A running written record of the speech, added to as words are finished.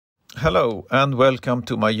Hello and welcome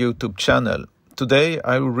to my YouTube channel. Today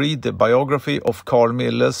I will read the biography of Carl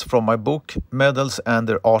Milles from my book Medals and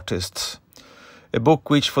Their Artists. A book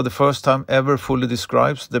which for the first time ever fully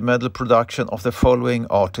describes the medal production of the following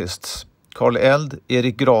artists: Carl Eldh,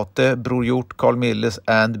 Erik Grate, Bror Hjorth, Carl Milles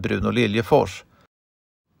and Bruno Liljefors.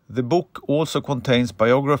 The book also contains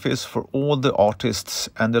biographies for all the artists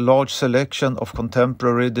and a large selection of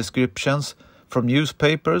contemporary descriptions from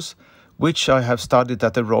newspapers, which I have studied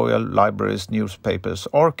at the Royal Library's Newspapers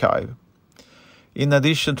Archive. In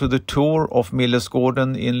addition to the tour of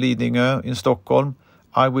Millesgården in Lidingö in Stockholm,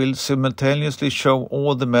 I will simultaneously show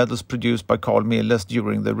all the medals produced by Carl Milles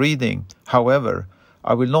during the reading. However,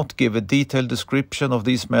 I will not give a detailed description of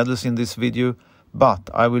these medals in this video, but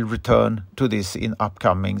I will return to this in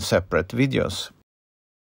upcoming separate videos.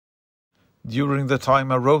 During the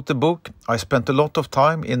time I wrote the book, I spent a lot of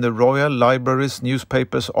time in the Royal Library's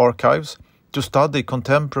Newspapers Archives to study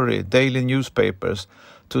contemporary daily newspapers,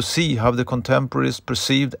 to see how the contemporaries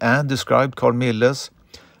perceived and described Carl Milles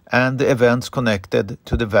and the events connected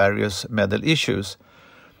to the various medal issues.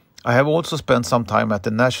 I have also spent some time at the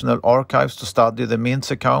National Archives to study the mint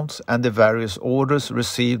accounts and the various orders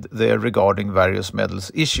received there regarding various medals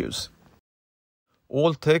issues.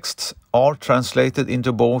 All texts are translated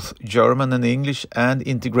into both German and English and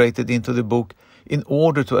integrated into the book in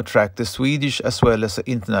order to attract the Swedish as well as the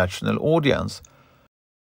international audience.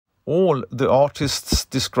 All the artists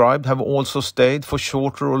described have also stayed for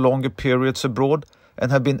shorter or longer periods abroad and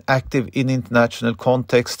have been active in international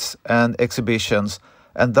contexts and exhibitions,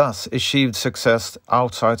 and thus achieved success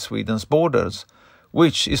outside Sweden's borders,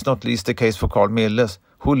 which is not least the case for Carl Milles,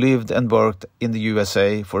 who lived and worked in the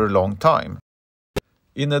USA for a long time.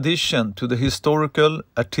 In addition to the historical,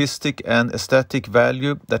 artistic and aesthetic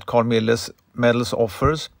value that Carl Milles medals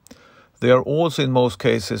offers, they are also in most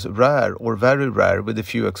cases rare or very rare with a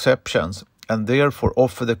few exceptions, and therefore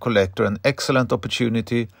offer the collector an excellent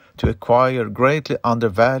opportunity to acquire greatly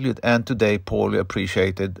undervalued and today poorly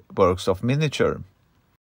appreciated works of miniature.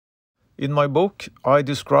 In my book, I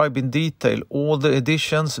describe in detail all the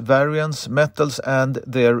editions, variants, metals and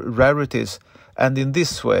their rarities, and in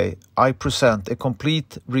this way I present a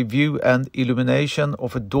complete review and illumination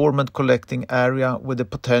of a dormant collecting area with the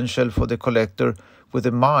potential for the collector with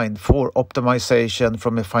a mind for optimization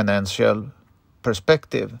from a financial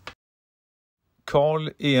perspective. Carl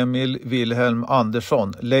Emil Wilhelm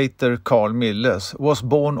Andersson, later Carl Milles, was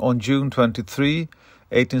born on June 23,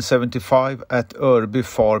 1875 at Örby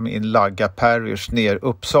Farm in Lagga Parish near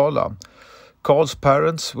Uppsala. Carl's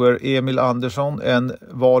parents were Emil Andersson and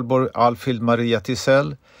Valborg Alfhild Maria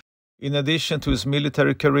Tisell. In addition to his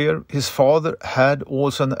military career, his father had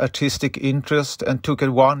also an artistic interest and took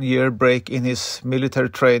a one-year break in his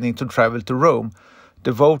military training to travel to Rome,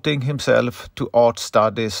 devoting himself to art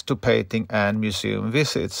studies, to painting and museum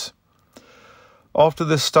visits. After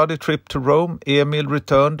the study trip to Rome, Emil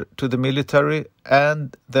returned to the military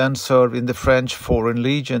and then served in the French Foreign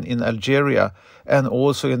Legion in Algeria and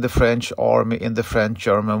also in the French army in the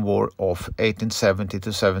French-German War of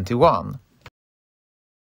 1870-71.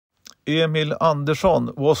 Emil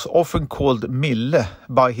Andersson was often called Mille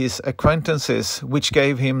by his acquaintances, which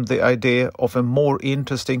gave him the idea of a more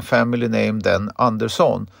interesting family name than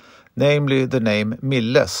Andersson, namely the name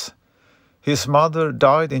Milles. His mother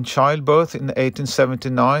died in childbirth in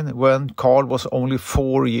 1879 when Carl was only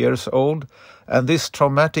 4 years old, and this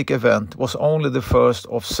traumatic event was only the first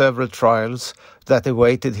of several trials that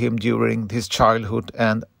awaited him during his childhood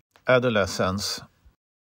and adolescence.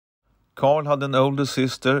 Carl had an older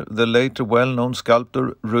sister, the later well-known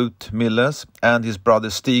sculptor Ruth Milles, and his brother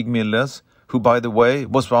Stig Milles, who by the way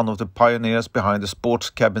was one of the pioneers behind the sports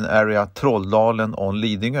cabin area Trolldalen on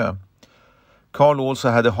Lidingö. Carl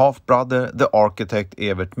also had a half-brother, the architect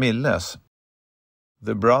Evert Milles.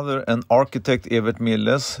 The brother and architect Evert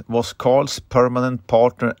Milles was Carl's permanent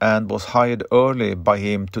partner and was hired early by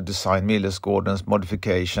him to design Millesgården's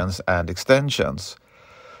modifications and extensions.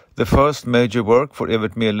 The first major work for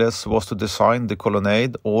Evert Milles was to design the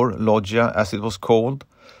colonnade, or loggia as it was called,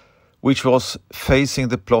 which was facing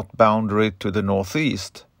the plot boundary to the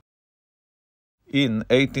northeast. In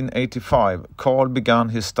 1885, Carl began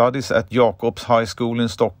his studies at Jakobs High School in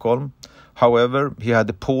Stockholm. However, he had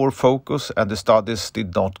a poor focus and the studies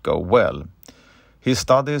did not go well. His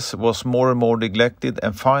studies was more and more neglected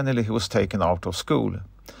and finally he was taken out of school.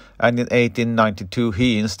 And in 1892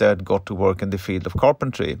 he instead got to work in the field of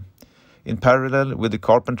carpentry. In parallel with the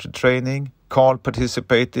carpentry training, Carl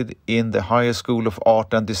participated in the Higher School of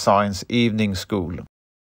Art and Design's evening school.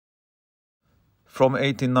 From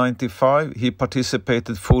 1895 he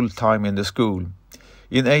participated full-time in the school.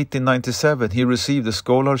 In 1897 he received a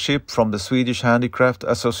scholarship from the Swedish Handicraft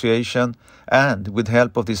Association, and with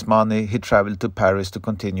help of this money he travelled to Paris to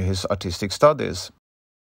continue his artistic studies.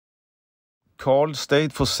 Carl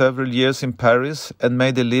stayed for several years in Paris and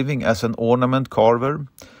made a living as an ornament carver.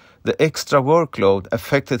 The extra workload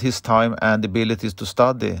affected his time and abilities to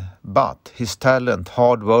study, but his talent,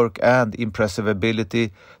 hard work and impressive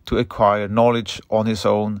ability to acquire knowledge on his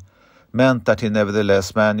own meant that he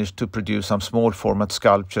nevertheless managed to produce some small format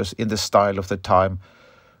sculptures in the style of the time,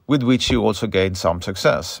 with which he also gained some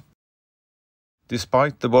success.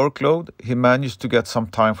 Despite the workload, he managed to get some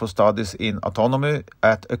time for studies in autonomy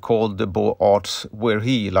at École des Beaux-Arts, where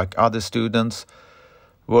he, like other students,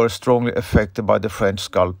 were strongly affected by the French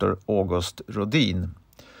sculptor Auguste Rodin.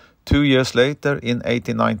 2 years later, in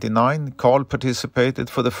 1899, Carl participated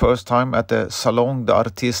for the first time at the Salon des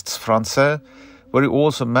Artistes Français, where he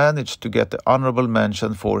also managed to get the honorable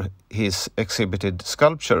mention for his exhibited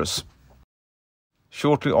sculptures.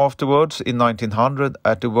 Shortly afterwards, in 1900,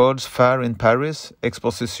 at the World's Fair in Paris,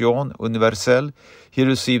 Exposition Universelle, he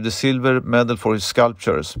received a silver medal for his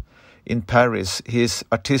sculptures. In Paris, his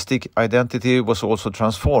artistic identity was also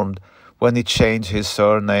transformed when he changed his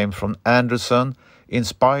surname from Anderson,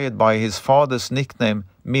 inspired by his father's nickname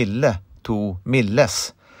Mille, to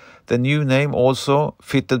Milles. The new name also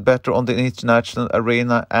fitted better on the international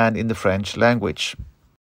arena and in the French language.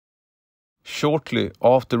 Shortly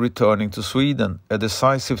after returning to Sweden, a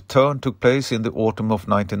decisive turn took place in the autumn of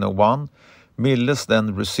 1901. Milles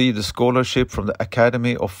then received a scholarship from the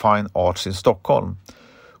Academy of Fine Arts in Stockholm,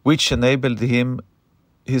 which enabled him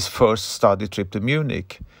his first study trip to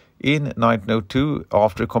Munich. In 1902,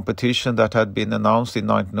 after a competition that had been announced in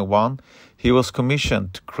 1901, he was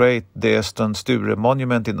commissioned to create the Sten Sture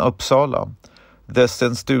monument in Uppsala. The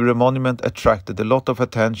Sten Sture monument attracted a lot of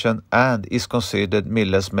attention and is considered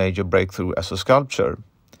Milles' major breakthrough as a sculptor.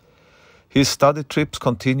 His study trips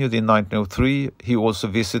continued in 1903. He also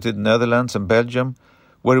visited Netherlands and Belgium,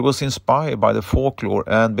 where he was inspired by the folklore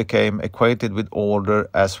and became acquainted with older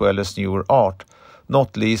as well as newer art.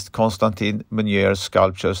 Not least, Constantin Meunier's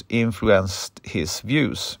sculptures influenced his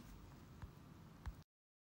views.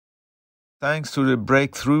 Thanks to the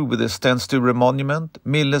breakthrough with the Sten Sture monument,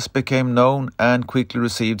 Milles became known and quickly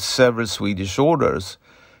received several Swedish orders.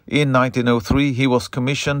 In 1903, he was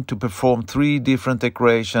commissioned to perform 3 different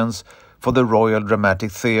decorations for the Royal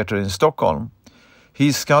Dramatic Theatre in Stockholm.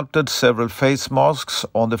 He sculpted several face masks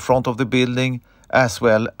on the front of the building, as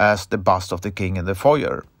well as the bust of the king in the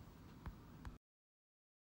foyer.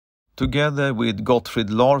 Together with Gottfrid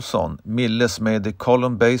Larsson, Milles made the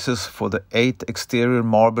column bases for the 8 exterior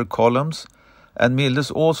marble columns, and Milles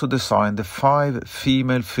also designed the 5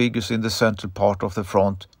 female figures in the central part of the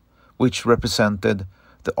front, which represented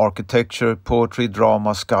the architecture, poetry,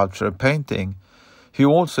 drama, sculpture, and painting. He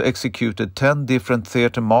also executed 10 different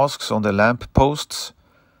theatre masks on the lamp posts.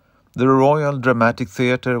 The Royal Dramatic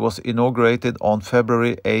Theatre was inaugurated on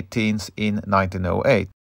February 18th in 1908.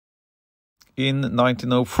 In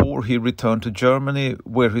 1904 he returned to Germany,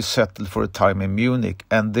 where he settled for a time in Munich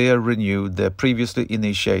and there renewed the previously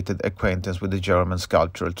initiated acquaintance with the German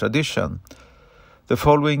sculptural tradition. The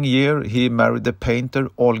following year he married the painter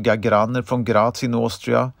Olga Granner from Grate in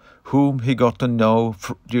Austria, whom he got to know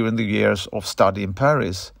during the years of study in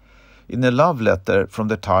Paris. In a love letter from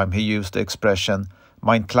the time he used the expression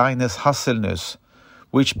 "mein kleines Haselnuss,"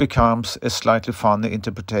 which becomes a slightly funny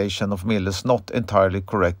interpretation of Milles' not entirely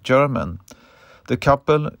correct German. The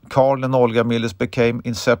couple, Carl and Olga Milles, became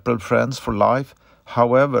inseparable friends for life.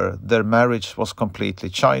 However, their marriage was completely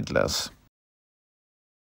childless.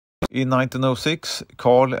 In 1906,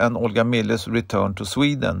 Carl and Olga Milles returned to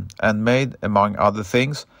Sweden and made, among other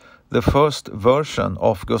things, the first version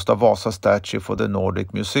of Gustav Vasa's statue for the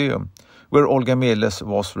Nordic Museum, where Olga Milles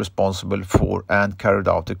was responsible for and carried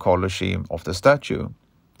out the color scheme of the statue.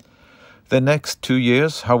 The next 2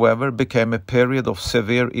 years, however, became a period of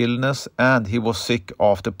severe illness, and he was sick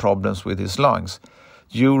after problems with his lungs,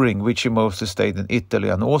 during which he mostly stayed in Italy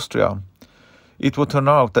and Austria. It would turn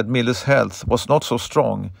out that Milles' health was not so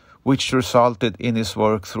strong, which resulted in his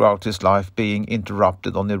work throughout his life being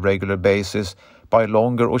interrupted on a regular basis by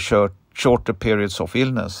longer or shorter periods of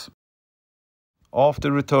illness.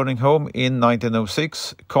 After returning home in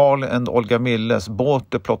 1906, Carl and Olga Milles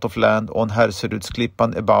bought a plot of land on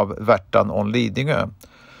Herserudsklippan above Värtan on Lidingö.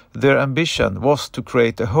 Their ambition was to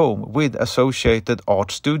create a home with associated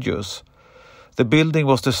art studios. The building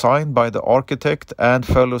was designed by the architect and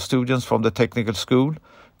fellow students from the technical school,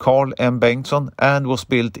 Carl M. Bengtsson, and was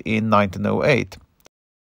built in 1908.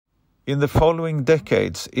 In the following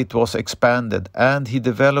decades, it was expanded, and he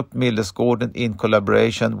developed Millesgården in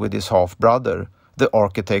collaboration with his half-brother, the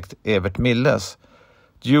architect Evert Milles.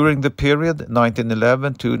 During the period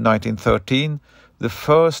 1911 to 1913, the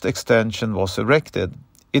first extension was erected.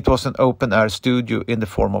 It was an open-air studio in the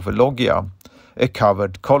form of a loggia, a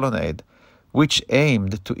covered colonnade, which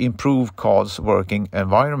aimed to improve Carl's working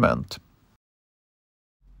environment.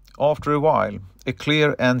 After a while, a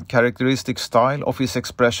clear and characteristic style of his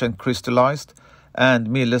expression crystallized, and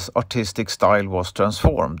Milles' artistic style was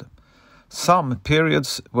transformed. Some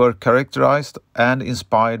periods were characterized and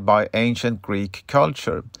inspired by ancient Greek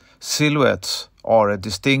culture. Silhouettes are a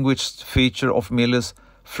distinguished feature of Milles'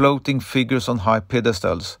 floating figures on high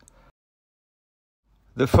pedestals.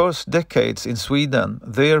 The first decades in Sweden,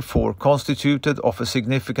 therefore, constituted of a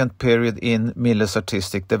significant period in Milles'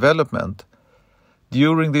 artistic development.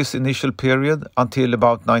 During this initial period, until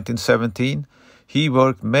about 1917, he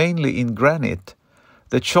worked mainly in granite.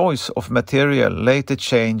 The choice of material later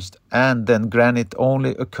changed, and then granite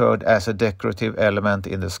only occurred as a decorative element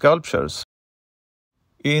in the sculptures.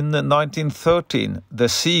 In 1913, the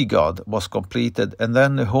Sea God was completed, and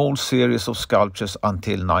then a whole series of sculptures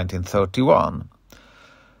until 1931.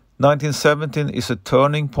 1917 is a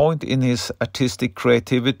turning point in his artistic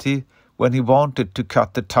creativity, when he wanted to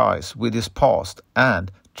cut the ties with his past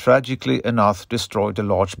and, tragically enough, destroyed a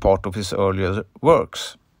large part of his earlier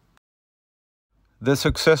works. The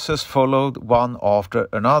successes followed one after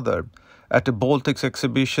another, at the Baltics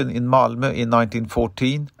exhibition in Malmö in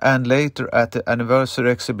 1914 and later at the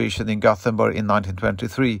anniversary exhibition in Gothenburg in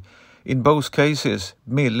 1923. In both cases,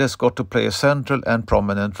 Milles got to play a central and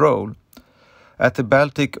prominent role. At the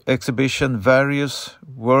Baltic exhibition, various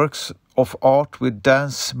works of art with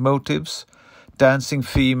dance motifs, dancing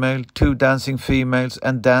female, two dancing females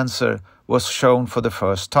and dancer was shown for the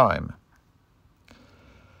first time.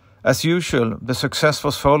 As usual, the success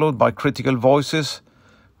was followed by critical voices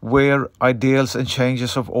where ideals and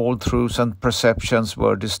changes of all truths and perceptions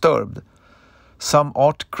were disturbed. Some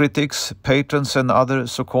art critics, patrons and other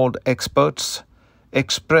so-called experts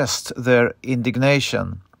expressed their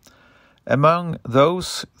indignation. Among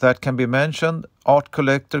those that can be mentioned, art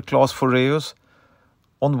collector Claes Foreus,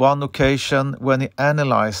 on one occasion when he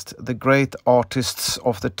analyzed the great artists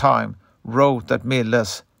of the time, wrote that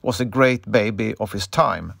Milles was a great baby of his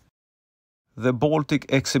time. The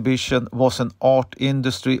Baltic exhibition was an art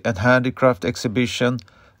industry and handicraft exhibition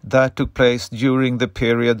that took place during the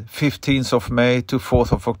period 15th of May to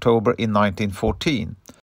 4th of October in 1914.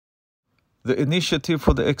 The initiative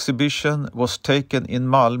for the exhibition was taken in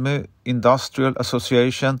Malmö Industrial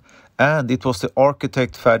Association, and it was the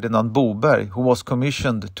architect Ferdinand Boberg who was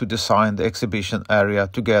commissioned to design the exhibition area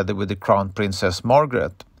together with the Crown Princess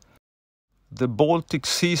Margaret. The Baltic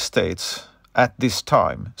Sea states at this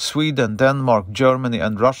time, Sweden, Denmark, Germany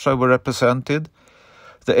and Russia were represented.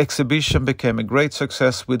 The exhibition became a great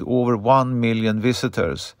success with over 1 million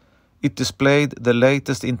visitors. It displayed the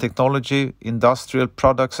latest in technology, industrial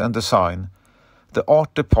products and design. The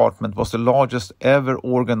art department was the largest ever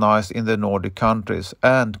organized in the Nordic countries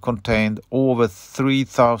and contained over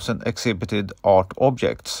 3,000 exhibited art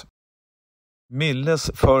objects. Milles'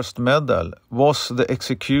 first medal was the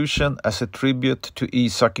execution as a tribute to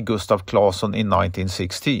Isak Gustav Claesson in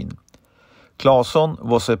 1916. Claesson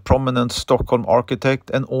was a prominent Stockholm architect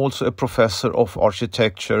and also a professor of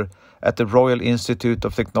architecture at the Royal Institute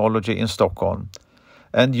of Technology in Stockholm.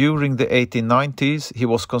 And during the 1890s he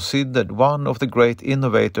was considered one of the great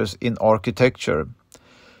innovators in architecture.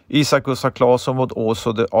 Isak Gustav Claesson was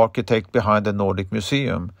also the architect behind the Nordic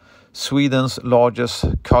Museum, Sweden's largest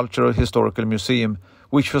cultural historical museum,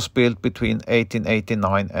 which was built between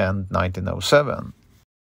 1889 and 1907.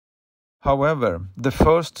 However, the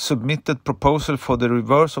first submitted proposal for the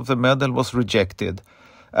reverse of the medal was rejected,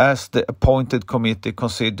 as the appointed committee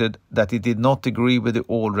considered that it did not agree with the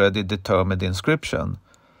already determined inscription.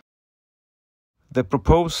 The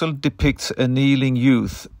proposal depicts a kneeling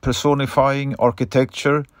youth personifying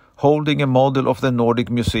architecture, holding a model of the Nordic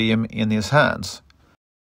Museum in his hands.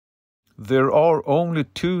 There are only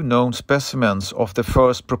 2 known specimens of the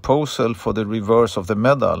first proposal for the reverse of the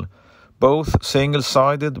medal, both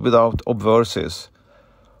single-sided without obverses.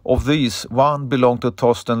 Of these, one belonged to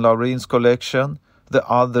Torsten Laurin's collection, the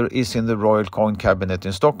other is in the Royal Coin Cabinet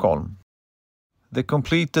in Stockholm. The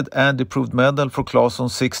completed and approved medal for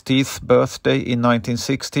Claesson's 60th birthday in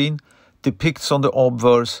 1916 depicts on the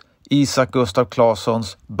obverse Isak Gustav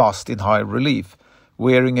Claesson's bust in high relief,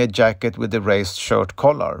 wearing a jacket with a raised shirt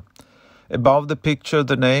collar. Above the picture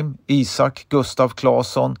the name Isak Gustav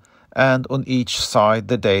Claesson, and on each side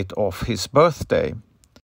the date of his birthday.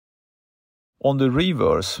 On the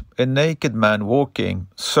reverse, a naked man walking,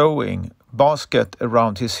 sewing, basket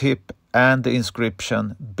around his hip and the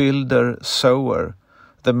inscription Builder Sower.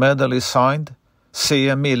 The medal is signed C.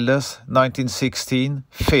 Milles, 1916,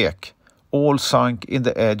 Fek, all sunk in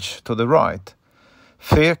the edge to the right.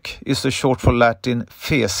 Fek is the short for Latin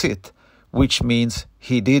fecit, which means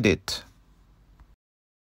he did it.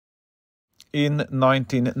 In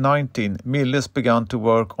 1919, Milles began to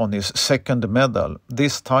work on his second medal,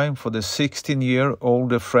 this time for the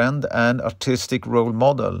 16-year-older friend and artistic role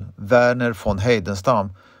model, Verner von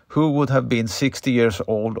Heidenstam, who would have been 60 years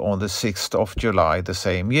old on the 6th of July the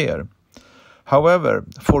same year. However,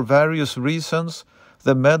 for various reasons,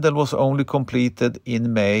 the medal was only completed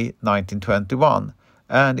in May 1921,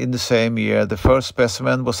 and in the same year the first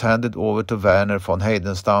specimen was handed over to Verner von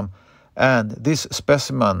Heidenstam, and this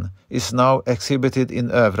specimen is now exhibited in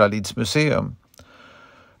Övralids Museum.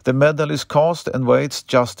 The medal is cast and weighs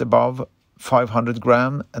just above 500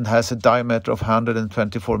 grams and has a diameter of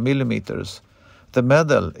 124 millimeters. The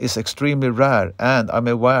medal is extremely rare, and I'm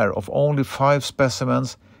aware of only 5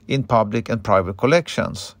 specimens in public and private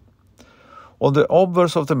collections. On the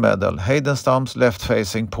obverse of the medal, Heidenstam's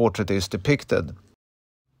left-facing portrait is depicted.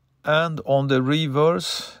 And on the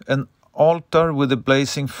reverse, an altar with a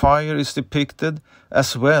blazing fire is depicted,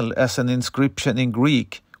 as well as an inscription in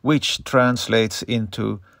Greek, which translates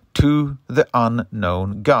into "To the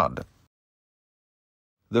Unknown God."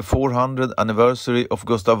 The 400th anniversary of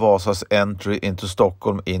Gustav Vasa's entry into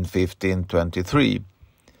Stockholm in 1523.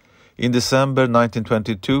 In December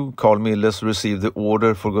 1922, Carl Milles received the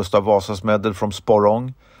order for Gustav Vasa's medal from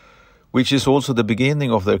Sporrong, which is also the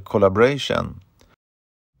beginning of their collaboration.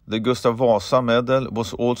 The Gustav Vasa medal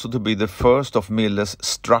was also to be the first of Milles'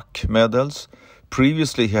 struck medals.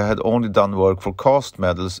 Previously he had only done work for cast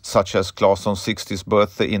medals, such as Claesson's 60th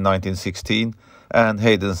birthday in 1916 and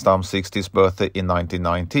Heidenstam's 60th birthday in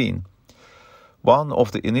 1919. One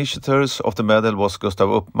of the initiators of the medal was Gustav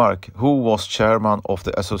Uppmark, who was chairman of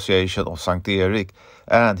the Association of St. Erik,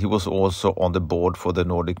 and he was also on the board for the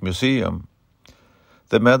Nordic Museum.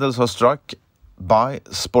 The medals are struck by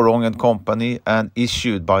Sporrong and Company and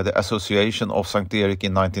issued by the Association of St. Erik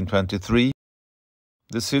in 1923.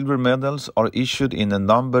 The silver medals are issued in a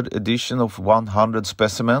numbered edition of 100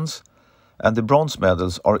 specimens, and the bronze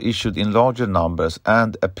medals are issued in larger numbers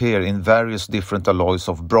and appear in various different alloys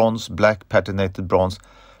of bronze, black patinated bronze,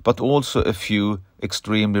 but also a few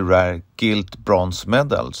extremely rare gilt bronze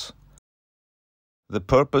medals. The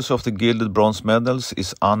purpose of the gilded bronze medals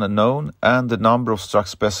is unknown, and the number of struck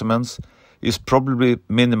specimens is probably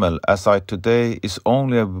minimal, as I today is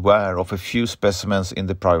only aware of a few specimens in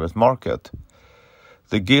the private market.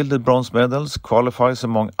 The gilded bronze medals qualifies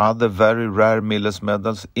among other very rare Milles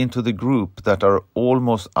medals into the group that are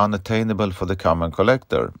almost unattainable for the common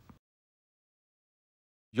collector.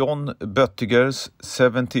 John Böttiger's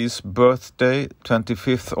 70th birthday,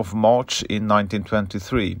 25th of March in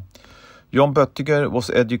 1923. John Böttiger was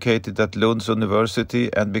educated at Lund University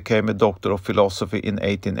and became a Doctor of Philosophy in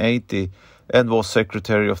 1880 and was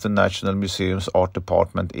Secretary of the National Museum's Art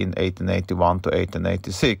Department in 1881 to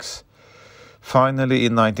 1886. Finally,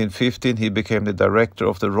 in 1915, he became the director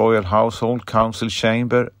of the Royal Household Council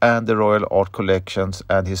Chamber and the Royal Art Collections,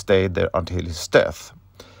 and he stayed there until his death.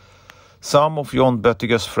 Some of John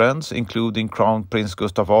Böttiger's friends, including Crown Prince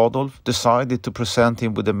Gustav Adolf, decided to present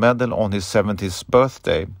him with a medal on his 70th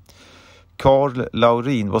birthday. Carl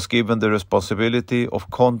Laurin was given the responsibility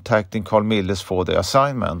of contacting Carl Milles for the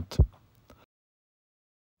assignment.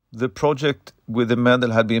 The project with the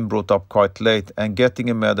medal had been brought up quite late, and getting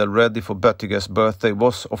a medal ready for Böttiger's birthday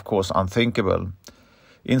was, of course, unthinkable.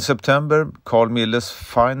 In September, Carl Milles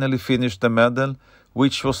finally finished the medal,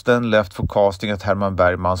 which was then left for casting at Herman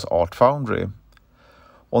Bergman's art foundry.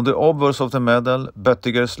 On the obverse of the medal,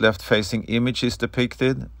 Böttiger's left-facing image is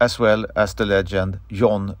depicted, as well as the legend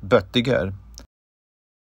John Böttiger.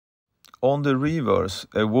 On the reverse,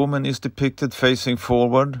 a woman is depicted facing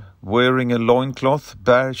forward, wearing a loincloth,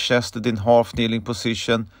 bare-chested in half-kneeling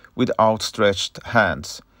position with outstretched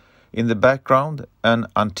hands. In the background, an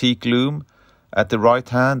antique loom. At the right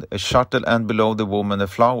hand, a shuttle, and below the woman a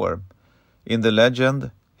flower. In the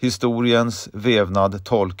legend, historiens vävnad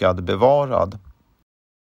tolkad bevarad.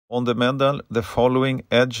 On the medal, the following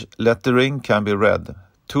edge lettering can be read.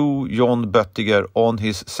 To John Böttiger on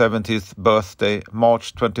his 70th birthday,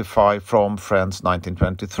 March 25, from Friends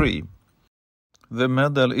 1923. The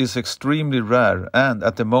medal is extremely rare, and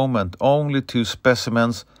at the moment only 2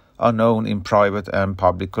 specimens are known in private and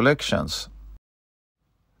public collections.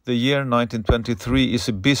 The year 1923 is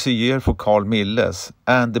a busy year for Carl Milles,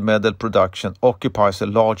 and the medal production occupies a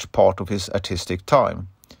large part of his artistic time.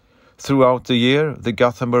 Throughout the year, the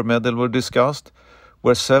Gothenburg medal were discussed,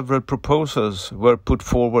 where several proposals were put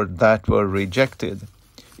forward that were rejected.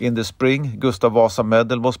 In the spring, Gustav Vasa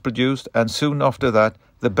medal was produced, and soon after that,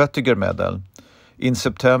 the Böttiger medal. In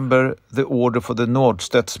September, the order for the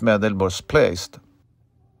Nordstedts medal was placed.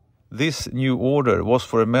 This new order was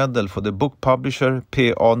for a medal for the book publisher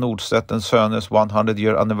P.A. Nordstedt & Söner's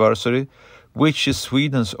 100-year anniversary, which is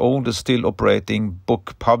Sweden's oldest still operating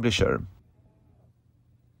book publisher.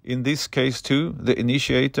 In this case too, the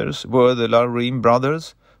initiators were the Laurin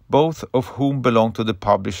brothers, both of whom belonged to the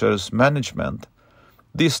publisher's management.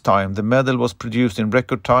 This time the medal was produced in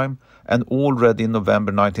record time, and already in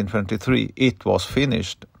November 1923 it was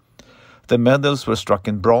finished. The medals were struck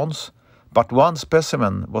in bronze, but one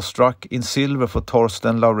specimen was struck in silver for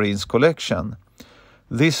Torsten Laurin's collection.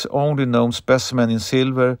 This only known specimen in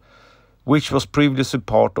silver, which was previously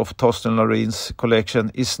part of Torsten Laurin's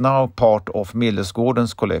collection, is now part of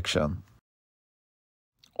Millesgården's collection.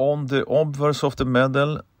 On the obverse of the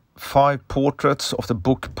medal, 5 portraits of the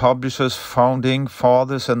book publishers, founding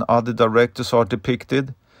fathers and other directors are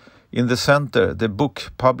depicted. In the center, the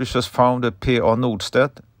book publishers founder P.A.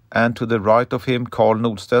 Nordstedt, and to the right of him Carl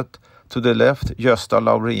Nordstedt, to the left Gösta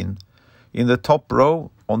Laurin. In the top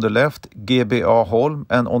row, on the left, G.B.A. Holm,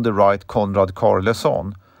 and on the right Konrad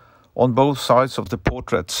Carlesson. On both sides of the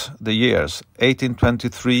portraits, the years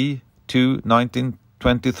 1823 to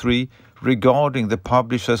 1923 regarding the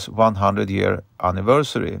publisher's 100-year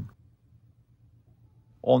anniversary.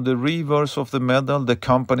 On the reverse of the medal, the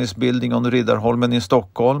company's building on Riddarholmen in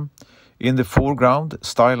Stockholm. In the foreground,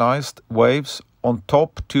 stylized waves. On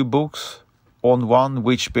top, 2 books, on one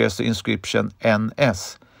which bears the inscription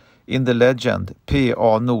NS. In the legend, P.A.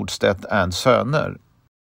 Nordstedt and Söner.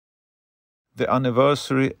 The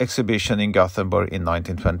anniversary exhibition in Gothenburg in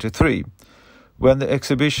 1923. When the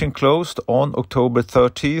exhibition closed on October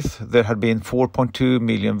 30th, there had been 4.2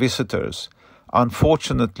 million visitors.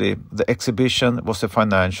 Unfortunately, the exhibition was a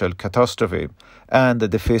financial catastrophe, and the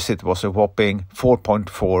deficit was a whopping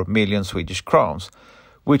 4.4 million Swedish crowns,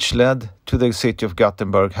 which led to the city of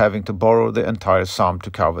Gothenburg having to borrow the entire sum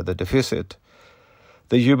to cover the deficit.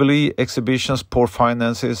 The Jubilee exhibition's poor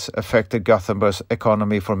finances affected Gothenburg's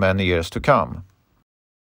economy for many years to come.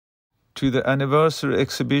 To the anniversary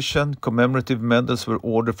exhibition, commemorative medals were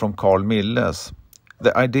ordered from Carl Milles.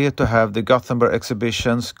 The idea to have the Gothenburg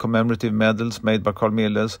exhibition's commemorative medals made by Carl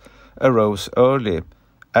Milles arose early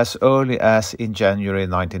as in January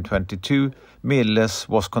 1922, Milles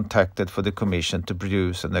was contacted for the commission to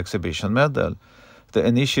produce an exhibition medal. The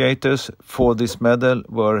initiators for this medal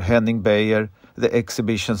were Henning Beyer, the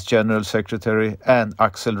exhibition's general secretary, and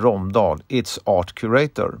Axel Romdahl, its art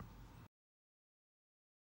curator.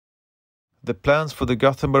 The plans for the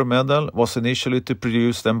Gothenburg medal was initially to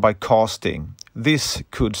produce them by casting. This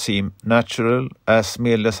could seem natural, as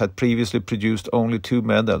Milles had previously produced only 2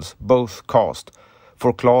 medals, both cast,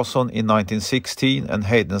 for Claesson in 1916 and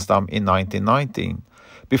Heidenstam in 1919,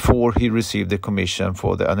 before he received the commission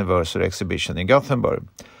for the anniversary exhibition in Gothenburg.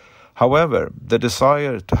 However, the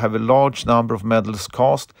desire to have a large number of medals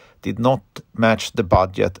cast did not match the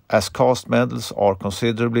budget, as cast medals are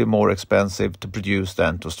considerably more expensive to produce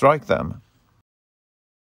than to strike them.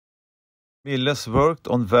 Milles worked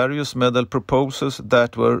on various medal proposals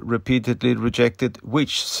that were repeatedly rejected,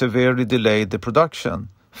 which severely delayed the production.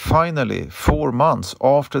 Finally, 4 months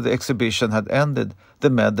after the exhibition had ended, the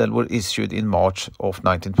medal were issued in March of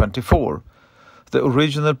 1924. The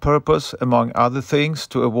original purpose, among other things,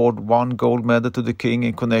 to award 1 gold medal to the king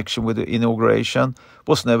in connection with the inauguration,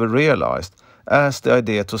 was never realized, as the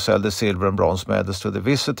idea to sell the silver and bronze medals to the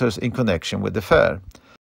visitors in connection with the fair.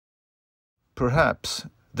 Perhaps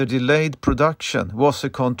the delayed production was a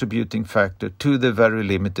contributing factor to the very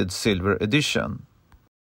limited silver edition.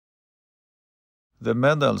 The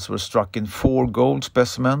medals were struck in 4 gold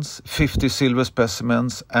specimens, 50 silver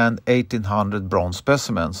specimens, and 1,800 bronze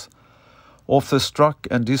specimens. Of the struck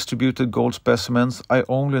and distributed gold specimens, I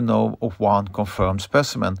only know of 1 confirmed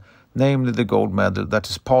specimen, namely the gold medal that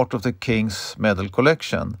is part of the King's medal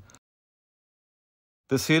collection.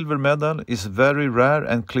 The silver medal is very rare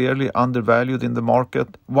and clearly undervalued in the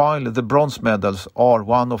market, while the bronze medals are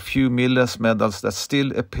one of few Milles medals that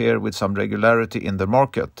still appear with some regularity in the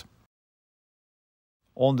market.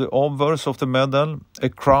 On the obverse of the medal, a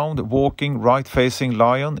crowned walking right-facing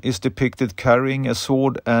lion is depicted carrying a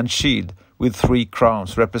sword and shield with 3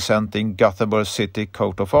 crowns representing Gothenburg city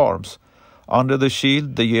coat of arms. Under the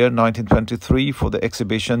shield, the year 1923 for the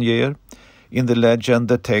exhibition year. In the legend,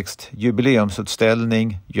 the text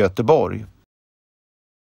Jubileumsutställning Göteborg.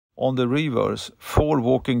 On the reverse, 4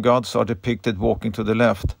 walking gods are depicted walking to the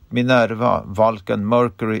left: Minerva, Vulcan,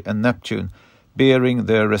 Mercury, and Neptune, bearing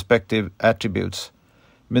their respective attributes.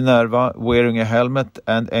 Minerva wearing a helmet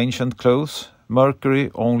and ancient clothes, Mercury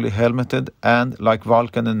only helmeted and, like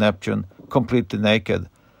Vulcan and Neptune, completely naked.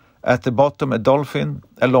 At the bottom a dolphin,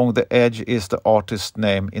 along the edge is the artist's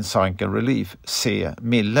name in sunken relief, C.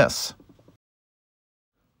 Milles.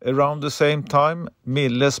 Around the same time,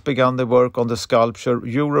 Milles began the work on the sculpture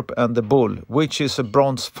Europe and the Bull, which is a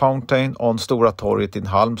bronze fountain on Stora torget in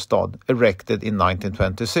Halmstad, erected in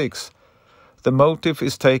 1926. The motif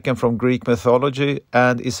is taken from Greek mythology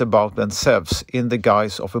and is about when Zeus, in the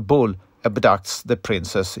guise of a bull, abducts the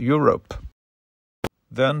princess Europe.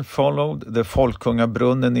 Then followed the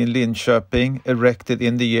Folkungabrunnen in Linköping, erected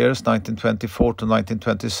in the years 1924 to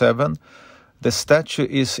 1927. The statue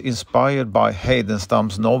is inspired by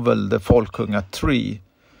Heidenstam's novel The Folkunga Tree.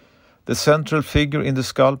 The central figure in the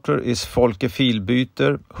sculpture is Folke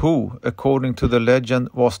Filbyter, who, according to the legend,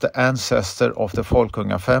 was the ancestor of the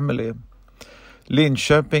Folkunga family.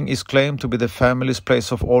 Linköping is claimed to be the family's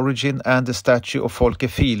place of origin, and the statue of Folke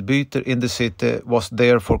Filbyter in the city was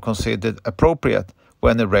therefore considered appropriate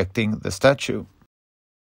when erecting the statue.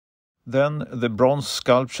 Then the bronze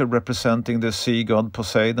sculpture representing the sea god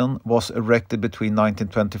Poseidon was erected between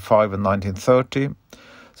 1925 and 1930.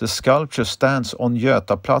 The sculpture stands on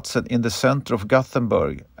Götaplatsen in the center of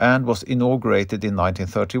Gothenburg and was inaugurated in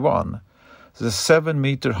 1931. The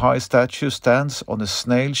 7-meter-high statue stands on a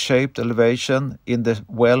snail-shaped elevation in the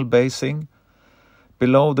well basin.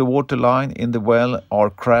 Below the waterline in the well are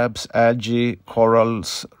crabs, algae,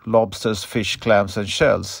 corals, lobsters, fish, clams and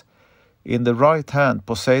shells. In the right hand,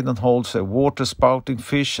 Poseidon holds a water-spouting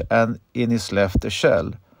fish and in his left a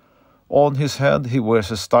shell. On his head he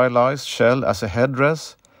wears a stylized shell as a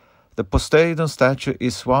headdress. The Poseidon statue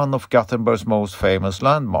is one of Gothenburg's most famous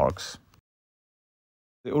landmarks.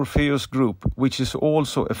 The Orpheus Group, which is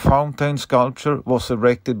also a fountain sculpture, was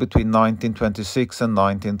erected between 1926 and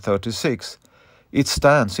 1936. It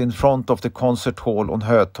stands in front of the concert hall on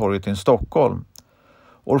Hötorget in Stockholm.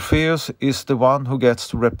 Orpheus is the one who gets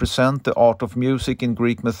to represent the art of music in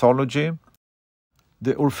Greek mythology.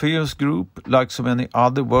 The Orpheus Group, like so many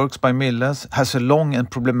other works by Milles, has a long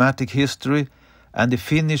and problematic history, and the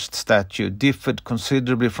finished statue differed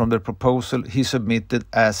considerably from the proposal he submitted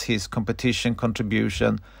as his competition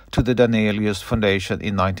contribution to the Danelius Foundation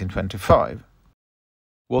in 1925.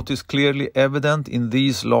 What is clearly evident in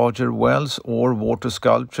these larger wells or water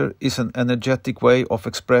sculpture is an energetic way of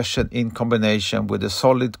expression in combination with a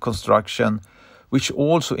solid construction, which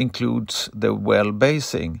also includes the well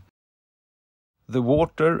basing. The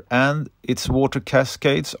water and its water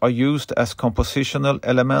cascades are used as compositional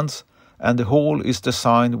elements, and the hall is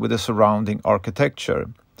designed with the surrounding architecture.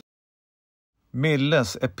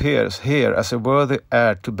 Milles appears here as a worthy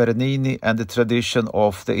heir to Bernini and the tradition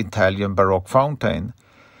of the Italian Baroque fountain,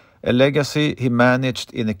 a legacy he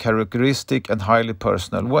managed in a characteristic and highly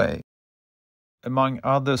personal way. Among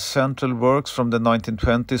other central works from the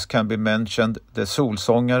 1920s can be mentioned the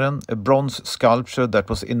Solsångaren, a bronze sculpture that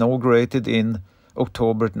was inaugurated in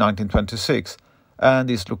October 1926,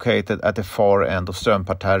 and is located at the far end of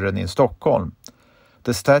Strömparterren in Stockholm.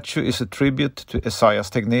 The statue is a tribute to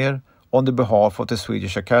Esaias Tegnér on the behalf of the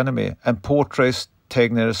Swedish Academy and portrays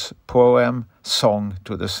Tegnér's poem Song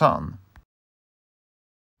to the Sun.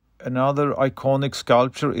 Another iconic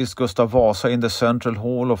sculpture is Gustav Vasa in the central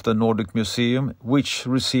hall of the Nordic Museum, which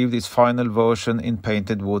received its final version in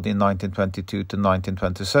painted wood in 1922 to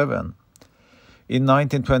 1927. In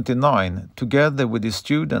 1929, together with his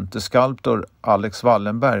student, the sculptor Alex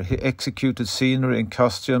Wallenberg, he executed scenery and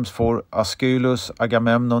costumes for Aeschylus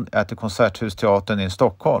Agamemnon at the Konserthusteatern in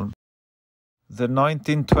Stockholm. The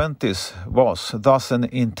 1920s was thus an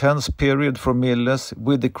intense period for Milles,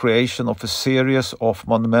 with the creation of a series of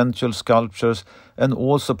monumental sculptures and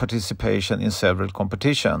also participation in several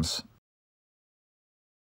competitions.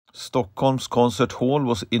 Stockholm's Concert Hall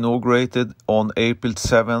was inaugurated on April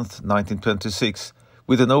 7, 1926,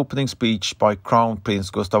 with an opening speech by Crown Prince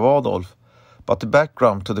Gustav Adolf. But the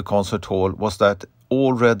background to the Concert Hall was that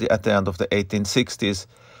already at the end of the 1860s,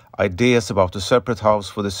 ideas about a separate house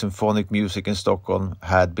for the symphonic music in Stockholm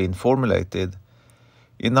had been formulated.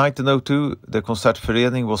 In 1902, the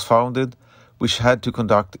Konsertförening was founded, which had to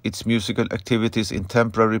conduct its musical activities in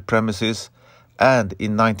temporary premises, and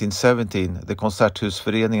in 1917 the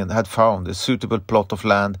Konserthusföreningen had found a suitable plot of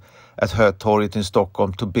land at Hötorget in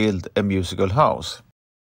Stockholm to build a musical house.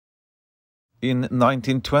 In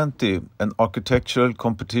 1920 an architectural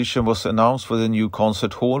competition was announced for the new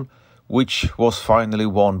concert hall, which was finally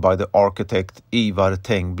won by the architect Ivar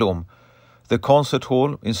Tengblom. The concert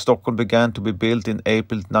hall in Stockholm began to be built in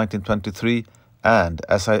April 1923 and,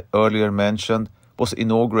 as I earlier mentioned, was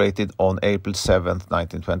inaugurated on April 7,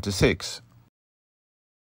 1926.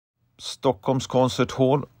 Stockholm's concert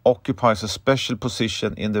hall occupies a special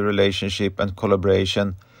position in the relationship and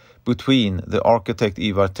collaboration between the architect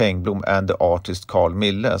Ivar Tengblom and the artist Carl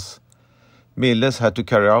Milles. Milles had to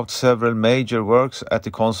carry out several major works at the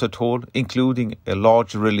concert hall, including a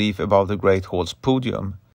large relief above the Great Hall's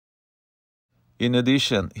podium. In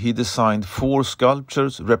addition, he designed 4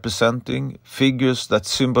 sculptures representing figures that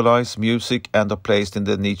symbolize music and are placed in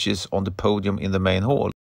the niches on the podium in the main hall.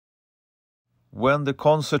 When the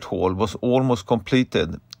concert hall was almost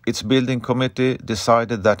completed, its building committee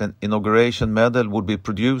decided that an inauguration medal would be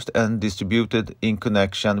produced and distributed in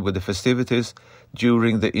connection with the festivities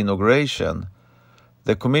during the inauguration.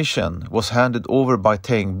 The commission was handed over by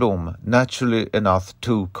Tengblom, naturally enough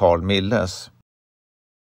to Carl Milles.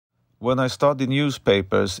 When I study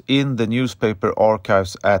newspapers in the newspaper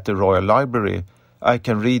archives at the Royal Library, I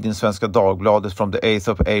can read in Svenska Dagbladet from the 8th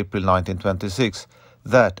of April 1926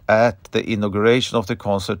 that at the inauguration of the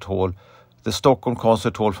concert hall, the Stockholm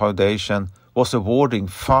Concert Hall Foundation was awarding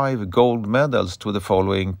 5 gold medals to the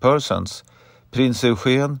following persons: Prins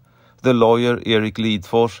Eugen, the lawyer Erik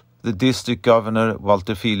Lidfors, the district governor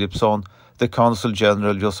Walter Philipsson, the consul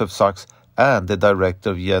general Joseph Sachs, and the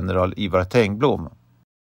director general Ivar Tengblom.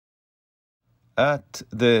 At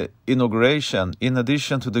the inauguration, in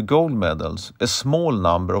addition to the gold medals, a small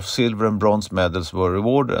number of silver and bronze medals were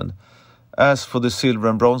awarded. As for the silver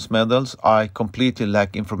and bronze medals, I completely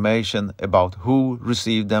lack information about who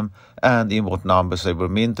received them and in what numbers they were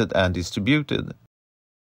minted and distributed.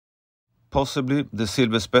 Possibly the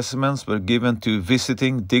silver specimens were given to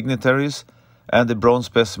visiting dignitaries and the bronze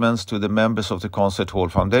specimens to the members of the Concert Hall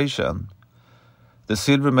Foundation. The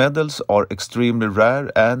silver medals are extremely rare,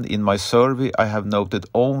 and in my survey I have noted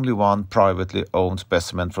only one privately owned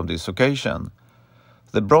specimen from this occasion.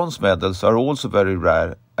 The bronze medals are also very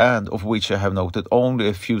rare, and of which I have noted only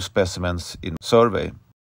a few specimens in the survey.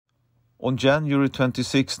 On January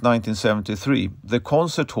 26, 1973, the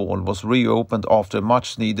concert hall was reopened after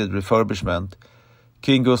much-needed refurbishment.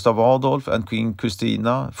 King Gustav Adolf and Queen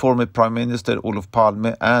Christina, former Prime Minister Olof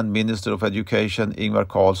Palme and Minister of Education Ingvar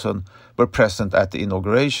Carlsson were present at the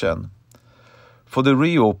inauguration. For the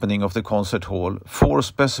reopening of the concert hall, 4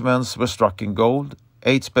 specimens were struck in gold,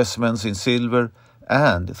 8 specimens in silver,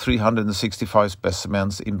 and 365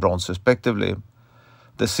 specimens in bronze respectively.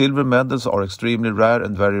 The silver medals are extremely rare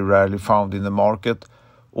and very rarely found in the market.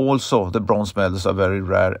 Also, the bronze medals are very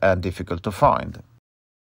rare and difficult to find.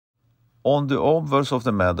 On the obverse of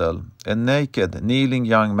the medal, a naked, kneeling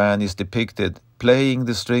young man is depicted, playing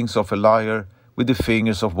the strings of a lyre with the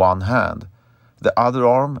fingers of one hand. The other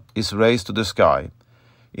arm is raised to the sky.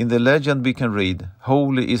 In the legend we can read,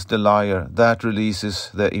 "Holy is the lyre that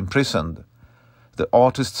releases the imprisoned." The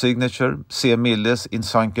artist's signature, C. Milles in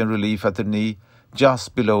sunken relief at the knee,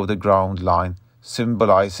 just below the ground line,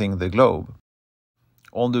 symbolizing the globe.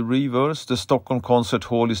 On the reverse, the Stockholm Concert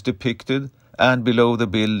Hall is depicted, and below the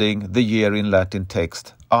building, the year in Latin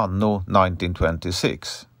text, Anno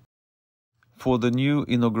 1926. For the new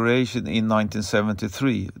inauguration in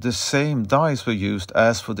 1973, the same dies were used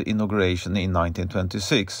as for the inauguration in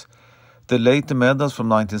 1926. The later medals from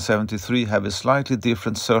 1973 have a slightly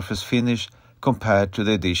different surface finish compared to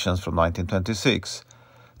the editions from 1926.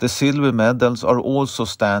 The silver medals are also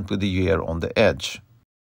stamped with the year on the edge.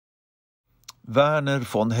 Werner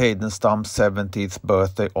von Heidenstam's 70th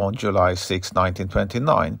birthday on July 6,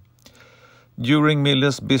 1929. During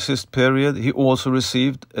Milles' busiest period, he also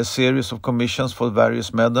received a series of commissions for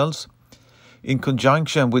various medals. In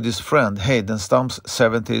conjunction with his friend Heidenstam's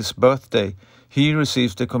 70th birthday, he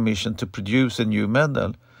received the commission to produce a new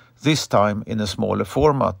medal, this time in a smaller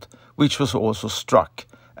format, which was also struck,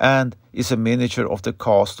 and is a miniature of the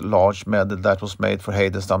cast large medal that was made for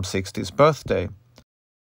Heidenstam's 60th birthday.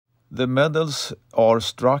 The medals are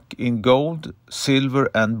struck in gold, silver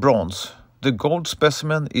and bronze. The gold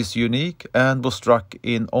specimen is unique and was struck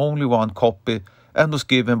in only one copy and was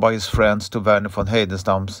given by his friends to Werner von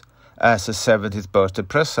Heidenstam as a 70th birthday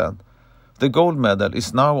present. The gold medal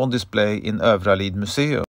is now on display in Övralid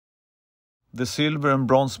Museum. The silver and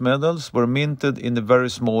bronze medals were minted in the very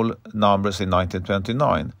small numbers in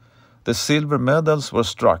 1929. The silver medals were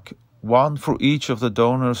struck, one for each of the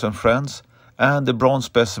donors and friends, and the bronze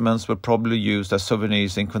specimens were probably used as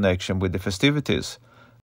souvenirs in connection with the festivities.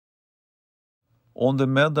 On the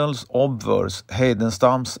medal's obverse,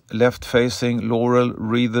 Heidenstam's left-facing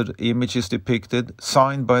laurel-wreathed image is depicted,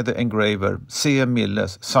 signed by the engraver C.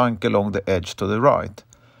 Milles, sunk along the edge to the right.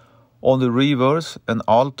 On the reverse, an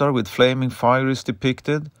altar with flaming fire is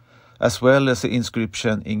depicted, as well as the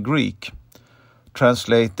inscription in Greek,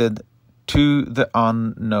 translated "To the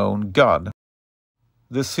Unknown God."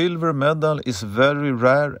 The silver medal is very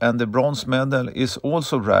rare and the bronze medal is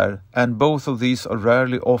also rare, and both of these are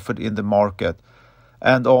rarely offered in the market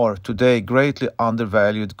and are today greatly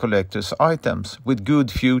undervalued collector's items with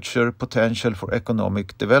good future potential for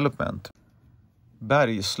economic development.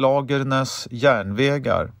 Bergslagernes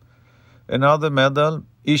järnvägar. Another medal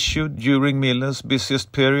issued during Milles'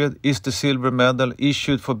 busiest period is the silver medal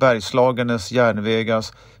issued for Bergslagernes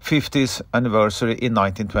järnvägars 50th anniversary in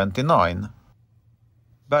 1929.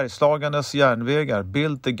 Bergslagernes järnvägar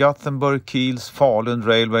built the Gothenburg-Kiel-Falun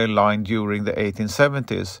railway line during the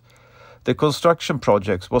 1870s. The construction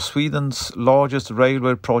project was Sweden's largest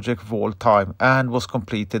railway project of all time and was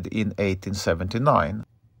completed in 1879.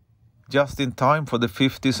 Just in time for the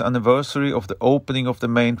 50th anniversary of the opening of the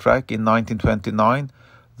main track in 1929,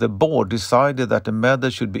 the board decided that a medal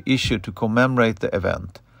should be issued to commemorate the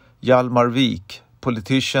event. Hjalmar Wik,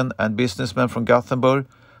 politician and businessman from Gothenburg,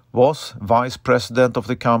 was vice president of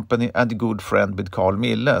the company and a good friend with Carl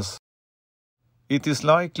Milles. It is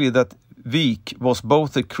likely that Wik was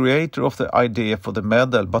both the creator of the idea for the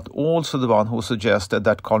medal but also the one who suggested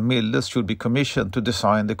that Carl Milles should be commissioned to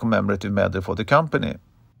design the commemorative medal for the company.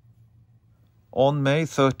 On May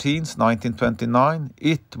 13, 1929,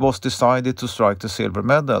 it was decided to strike the silver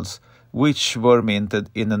medals, which were minted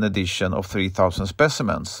in an edition of 3,000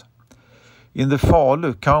 specimens. In the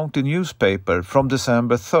Falu County newspaper from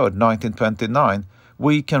December 3, 1929,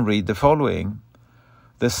 we can read the following.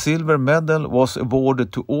 The silver medal was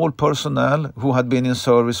awarded to all personnel who had been in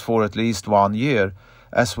service for at least 1 year,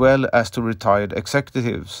 as well as to retired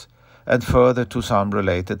executives, and further to some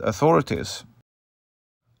related authorities.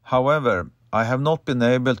 However, I have not been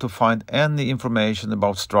able to find any information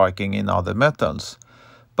about striking in other metals,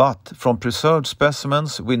 but from preserved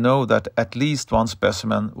specimens we know that at least one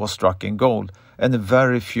specimen was struck in gold and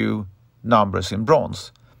very few numbers in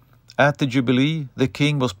bronze. At the Jubilee, the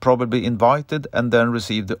king was probably invited and then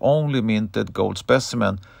received the only minted gold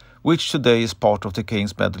specimen, which today is part of the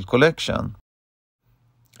king's medal collection.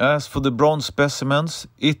 As for the bronze specimens,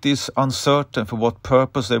 it is uncertain for what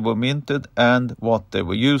purpose they were minted and what they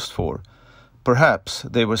were used for. Perhaps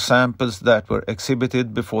they were samples that were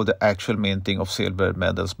exhibited before the actual minting of silver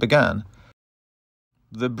medals began.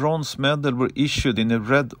 The bronze medal were issued in a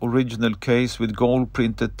red original case with gold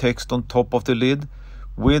printed text on top of the lid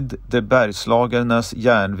with the Bergslagernes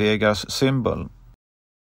järnvägars symbol.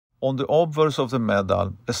 On the obverse of the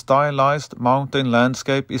medal, a stylized mountain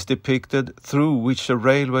landscape is depicted through which a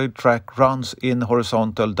railway track runs in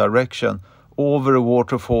horizontal direction over a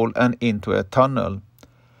waterfall and into a tunnel.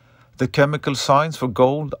 The chemical signs for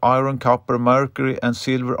gold, iron, copper, mercury and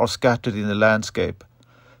silver are scattered in the landscape.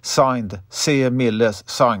 Signed C. Milles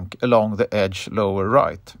sunk along the edge lower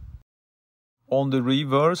right. On the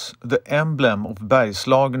reverse, the emblem of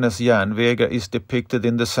Bergslagernes järnvägar is depicted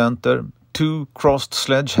in the center, 2 crossed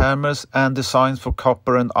sledgehammers and the signs for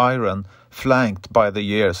copper and iron, flanked by the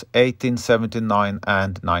years 1879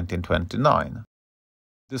 and 1929.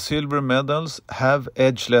 The silver medals have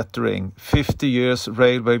edge lettering 50 years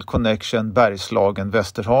railway connection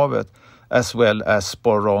Bergslagen-Västerhavet, as well as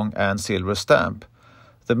sporrong and silver stamp.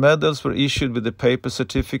 The medals were issued with a paper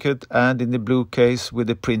certificate and in the blue case with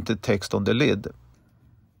the printed text on the lid.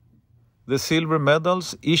 The silver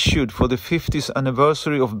medals issued for the 50th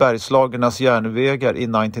anniversary of Bergslagernas järnvägar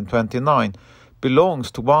in 1929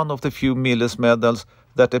 belongs to one of the few Milles medals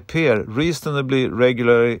that appear reasonably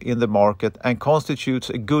regularly in the market and constitutes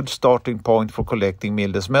a good starting point for collecting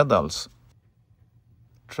Milles medals.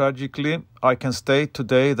 Tragically, I can state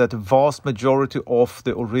today that the vast majority of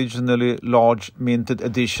the originally large minted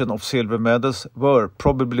edition of silver medals were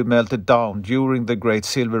probably melted down during the great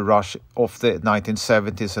silver rush of the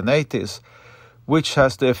 1970s and 80s, which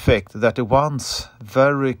has the effect that the once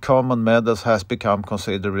very common medals has become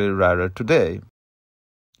considerably rarer today.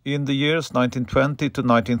 In the years 1920 to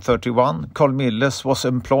 1931, Carl Milles was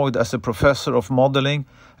employed as a professor of modelling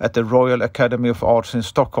at the Royal Academy of Arts in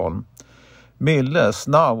Stockholm. Milles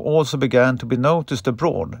now also began to be noticed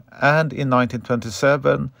abroad, and in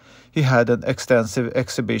 1927 he had an extensive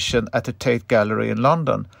exhibition at the Tate Gallery in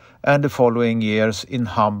London, and the following years in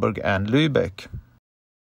Hamburg and Lübeck.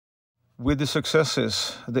 With the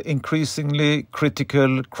successes, the increasingly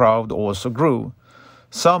critical crowd also grew.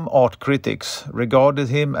 Some art critics regarded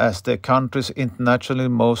him as the country's internationally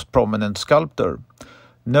most prominent sculptor.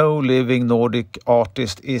 No living Nordic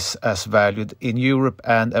artist is as valued in Europe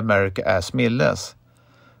and America as Milles,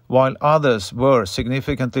 while others were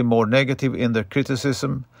significantly more negative in their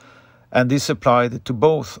criticism, and this applied to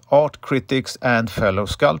both art critics and fellow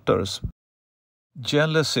sculptors.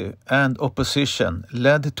 Jealousy and opposition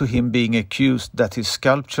led to him being accused that his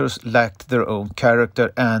sculptures lacked their own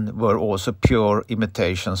character and were also pure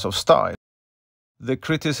imitations of style. The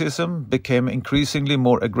criticism became increasingly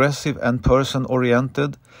more aggressive and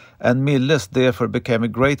person-oriented, and Milles therefore became a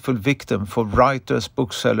grateful victim for writers,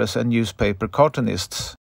 booksellers and newspaper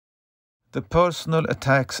cartoonists. The personal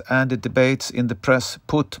attacks and the debates in the press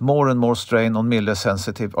put more and more strain on Milles'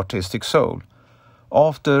 sensitive artistic soul.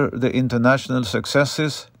 After the international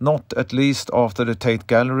successes, not at least after the Tate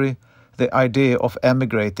Gallery, the idea of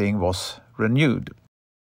emigrating was renewed.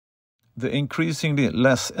 The increasingly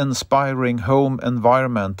less inspiring home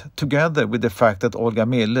environment, together with the fact that Olga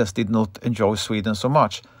Milles did not enjoy Sweden so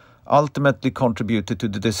much, ultimately contributed to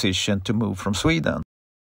the decision to move from Sweden.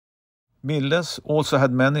 Milles also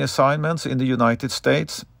had many assignments in the United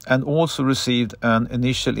States and also received an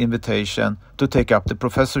initial invitation to take up the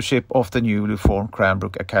professorship of the newly formed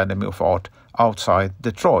Cranbrook Academy of Art outside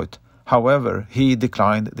Detroit. However, he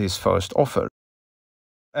declined this first offer.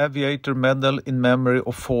 Aviator Medal in memory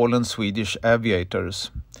of fallen Swedish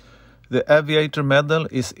aviators. The Aviator Medal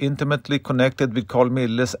is intimately connected with Carl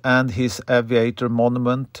Milles and his aviator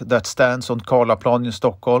monument that stands on Karlaplan in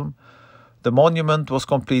Stockholm. The monument was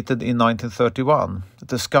completed in 1931.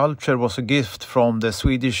 The sculpture was a gift from the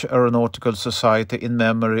Swedish Aeronautical Society in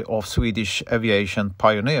memory of Swedish aviation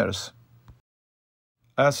pioneers.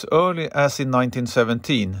 As early as in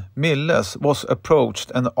 1917, Milles was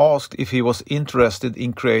approached and asked if he was interested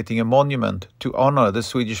in creating a monument to honor the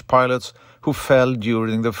Swedish pilots who fell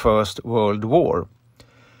during the First World War.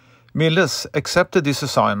 Milles accepted this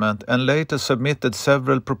assignment and later submitted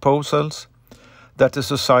several proposals that the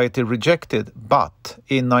society rejected, but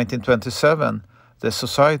in 1927 the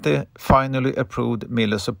society finally approved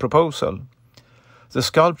Milles' proposal. The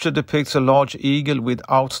sculpture depicts a large eagle with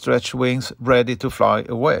outstretched wings ready to fly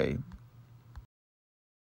away.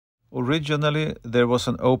 Originally, there was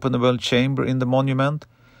an openable chamber in the monument.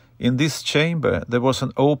 In this chamber, there was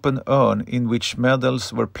an open urn in which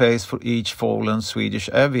medals were placed for each fallen Swedish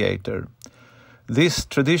aviator. This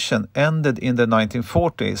tradition ended in the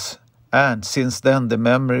 1940s, and since then the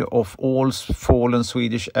memory of all fallen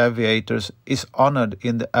Swedish aviators is honored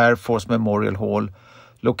in the Air Force Memorial Hall,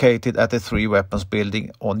 located at the Three Weapons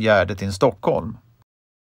Building on Gärdet in Stockholm.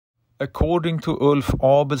 According to Ulf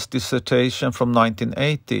Abel's dissertation from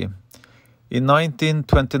 1980, in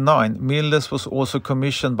 1929 Milles was also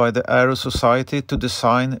commissioned by the Aero Society to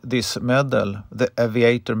design this medal, the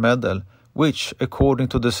Aviator Medal, which, according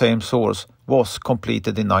to the same source, was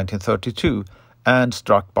completed in 1932 and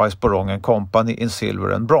struck by Sporrong & Company in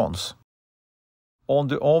silver and bronze. On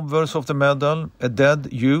the obverse of the medal, a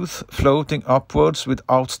dead youth floating upwards with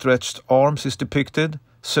outstretched arms is depicted,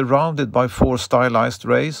 surrounded by 4 stylized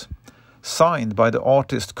rays, signed by the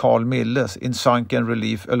artist Carl Milles in sunken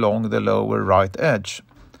relief along the lower right edge.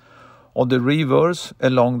 On the reverse,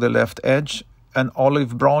 along the left edge, an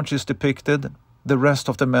olive branch is depicted. The rest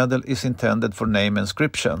of the medal is intended for name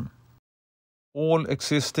inscription. All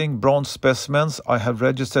existing bronze specimens I have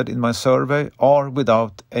registered in my survey are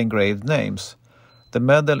without engraved names. The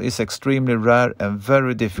medal is extremely rare and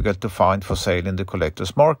very difficult to find for sale in the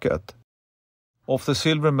collector's market. Of the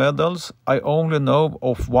silver medals, I only know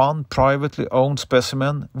of one privately owned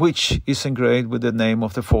specimen, which is engraved with the name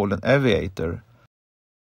of the fallen aviator.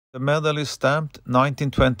 The medal is stamped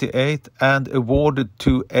 1928 and awarded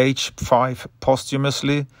to H5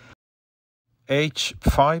 posthumously.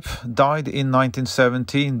 H5 died in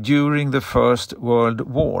 1917 during the First World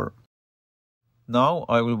War. Now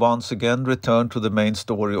I will once again return to the main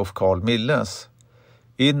story of Carl Milles.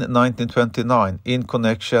 In 1929, in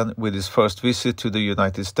connection with his first visit to the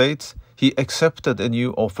United States, he accepted a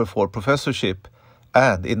new offer for professorship,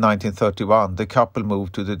 and in 1931 the couple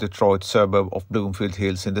moved to the Detroit suburb of Bloomfield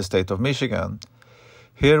Hills in the state of Michigan.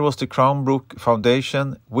 Here was the Cranbrook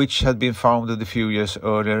Foundation, which had been founded a few years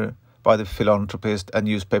earlier by the philanthropist and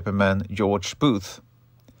newspaperman George Booth.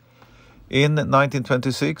 In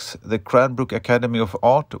 1926, the Cranbrook Academy of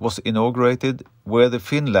Art was inaugurated, where the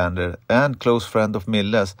Finlander and close friend of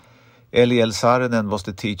Milles, Eldh Saarinen, was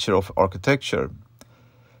the teacher of architecture.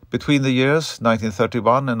 Between the years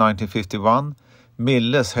 1931 and 1951,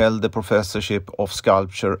 Milles held the professorship of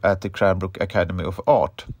sculpture at the Cranbrook Academy of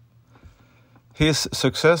Art. His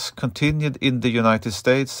success continued in the United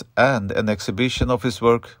States, and an exhibition of his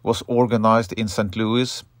work was organized in St.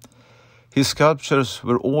 Louis. His sculptures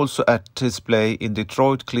were also at display in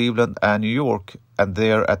Detroit, Cleveland, and New York, and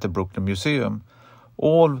there at the Brooklyn Museum,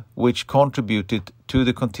 all which contributed to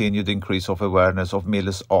the continued increase of awareness of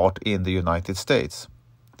Milles' art in the United States.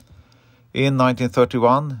 In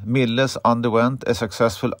 1931, Milles underwent a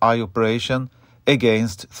successful eye operation,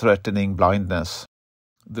 against threatening blindness.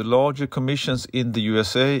 The larger commissions in the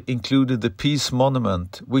USA included the Peace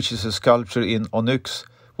Monument, which is a sculpture in onyx,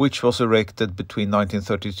 which was erected between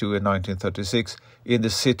 1932 and 1936 in the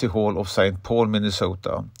City Hall of St. Paul,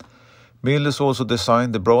 Minnesota. Milles also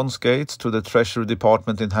designed the bronze gates to the Treasury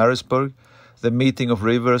Department in Harrisburg, the Meeting of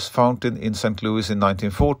Rivers fountain in St. Louis in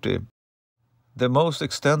 1940. The most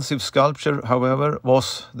extensive sculpture, however,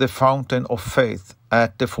 was the Fountain of Faith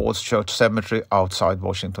at the Falls Church Cemetery outside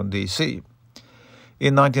Washington, D.C.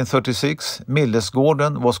 In 1936,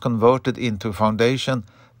 Millesgården was converted into a foundation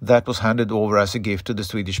that was handed over as a gift to the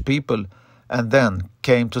Swedish people and then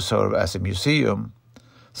came to serve as a museum.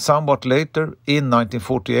 Somewhat later, in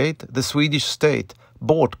 1948, the Swedish state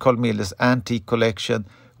bought Carl Milles' antique collection,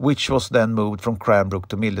 which was then moved from Cranbrook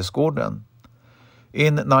to Millesgården.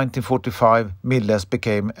 In 1945, Milles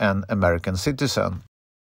became an American citizen.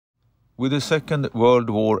 With the Second World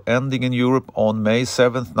War ending in Europe on May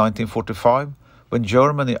 7, 1945, when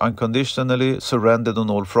Germany unconditionally surrendered on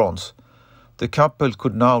all fronts, the couple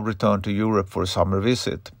could now return to Europe for a summer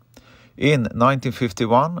visit. In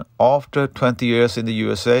 1951, after 20 years in the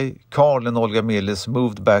USA, Carl and Olga Milles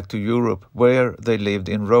moved back to Europe, where they lived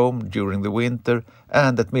in Rome during the winter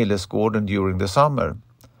and at Millesgården during the summer.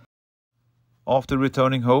 After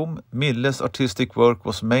returning home, Milles' artistic work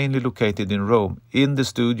was mainly located in Rome, in the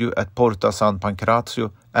studio at Porta San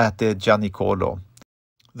Pancrazio at the Gianicolo.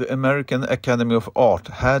 The American Academy of Art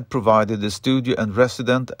had provided the studio and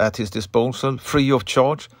resident at his disposal free of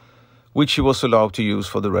charge, which he was allowed to use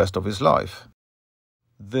for the rest of his life.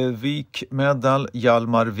 The Wieck Medal,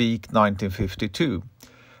 Hjalmar Wieck, 1952.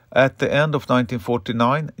 At the end of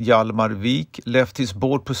 1949, Hjalmar Wieck left his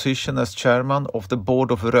board position as chairman of the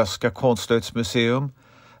board of Röhsska Konstslöjdsmuseum,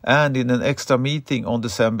 and in an extra meeting on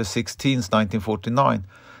December 16, 1949,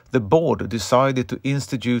 the board decided to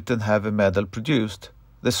institute and have a medal produced,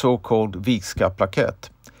 the so-called Wieckska plaquette,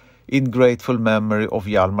 in grateful memory of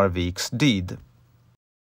Hjalmar Wieck's deed.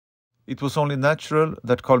 It was only natural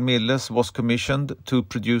that Carl Milles was commissioned to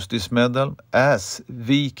produce this medal, as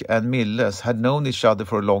Wieck and Milles had known each other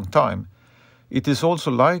for a long time. It is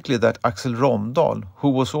also likely that Axel Romdahl, who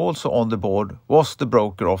was also on the board, was the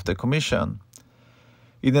broker of the commission.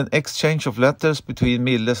 In an exchange of letters between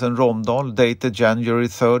Milles and Romdahl dated January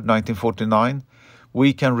 3, 1949,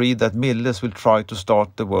 we can read that Milles will try to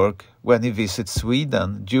start the work when he visits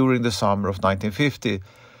Sweden during the summer of 1950,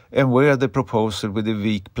 and where the proposal with the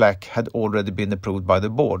Wieck plaque had already been approved by the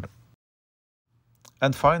board.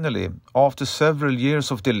 And finally, after several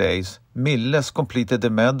years of delays, Milles completed the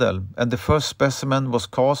medal, and the first specimen was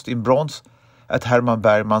cast in bronze at Herman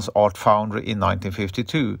Bergman's art foundry in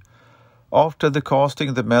 1952. After the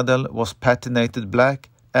casting, the medal was patinated black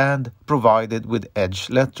and provided with edge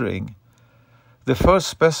lettering. The first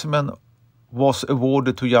specimen was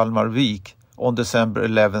awarded to Hjalmar Wieck on December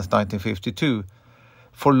 11, 1952,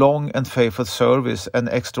 for long and faithful service and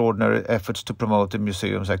extraordinary efforts to promote the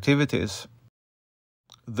museum's activities.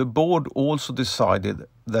 The board also decided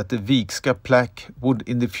that the Wieckska plaque would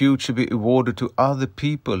in the future be awarded to other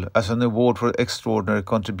people as an award for extraordinary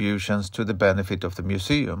contributions to the benefit of the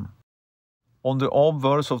museum. On the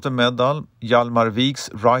obverse of the medal, Hjalmar Wieck's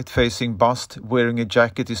right-facing bust wearing a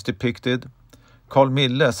jacket is depicted. Carl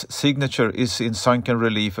Milles' signature is in sunken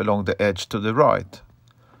relief along the edge to the right.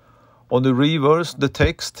 On the reverse, the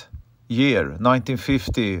text, year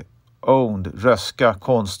 1950, owned Röhsska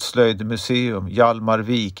Konstslöjdmuseum, Hjalmar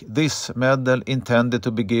Wieck, this medal intended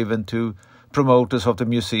to be given to promoters of the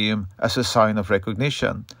museum as a sign of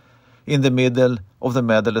recognition. In the middle of the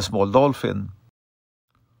medal, a small dolphin.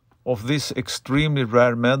 Of this extremely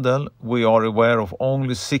rare medal, we are aware of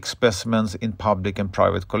only 6 specimens in public and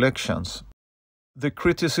private collections. The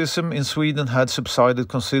criticism in Sweden had subsided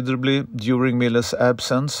considerably during Milles'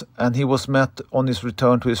 absence, and he was met on his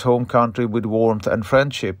return to his home country with warmth and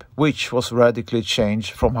friendship, which was radically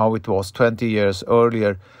changed from how it was 20 years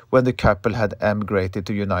earlier when the couple had emigrated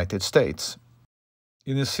to the United States.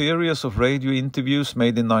 In a series of radio interviews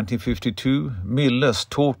made in 1952, Milles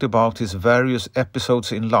talked about his various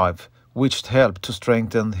episodes in life, which helped to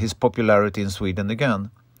strengthen his popularity in Sweden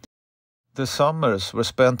again. The summers were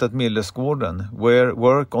spent at Millesgården, where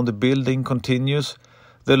work on the building continues.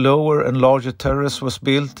 The lower and larger terrace was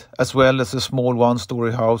built, as well as a small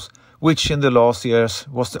one-story house, which in the last years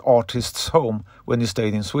was the artist's home when he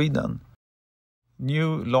stayed in Sweden.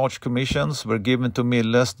 New large commissions were given to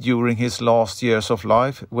Milles during his last years of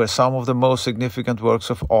life, where some of the most significant works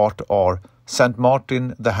of art are St.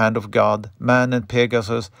 Martin, the Hand of God, Man and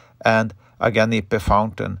Pegasus, and Aganippe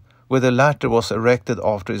Fountain, where the latter was erected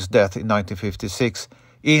after his death in 1956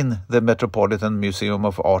 in the Metropolitan Museum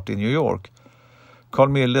of Art in New York. Carl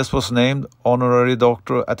Milles was named honorary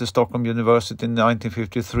doctor at the Stockholm University in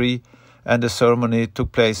 1953, and the ceremony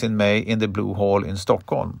took place in May in the Blue Hall in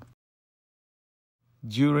Stockholm.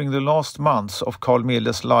 During the last months of Carl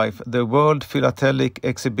Milles' life, the World Philatelic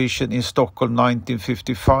Exhibition in Stockholm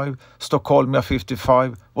 1955, Stockholmia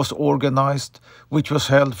 55, was organized, which was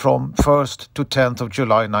held from 1st to 10th of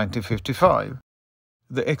July 1955.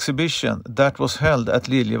 The exhibition that was held at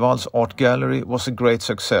Liljevall's Art Gallery was a great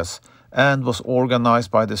success and was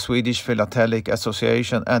organized by the Swedish Philatelic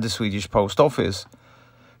Association and the Swedish Post Office.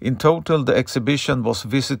 In total, the exhibition was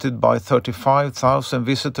visited by 35,000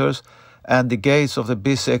 visitors, and the gates of the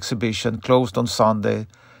busy exhibition closed on Sunday,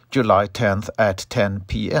 July 10th at 10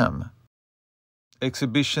 p.m.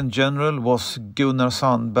 Exhibition General was Gunnar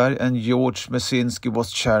Sandberg and George Mesinski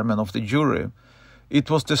was chairman of the jury.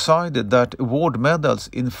 It was decided that award medals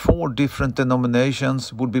in 4 different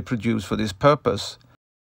denominations would be produced for this purpose.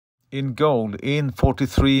 In gold in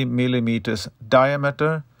 43 millimeters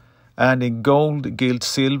diameter, and in gold, gilt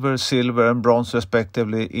silver, silver and bronze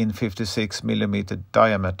respectively in 56 millimeter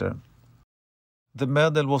diameter. The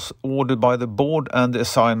medal was ordered by the board and the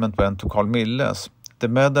assignment went to Carl Milles. The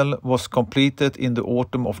medal was completed in the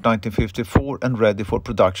autumn of 1954 and ready for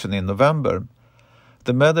production in November.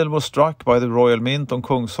 The medal was struck by the Royal Mint on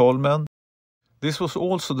Kungsholmen. This was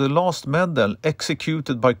also the last medal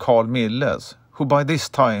executed by Carl Milles, who by this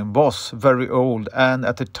time was very old and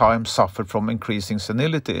at the time suffered from increasing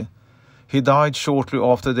senility. He died shortly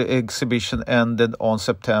after the exhibition ended on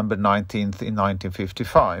September 19th in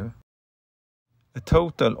 1955. A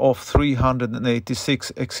total of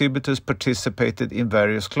 386 exhibitors participated in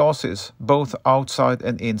various classes, both outside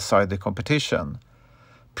and inside the competition.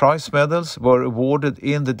 Prize medals were awarded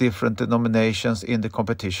in the different denominations in the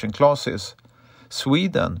competition classes.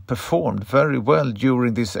 Sweden performed very well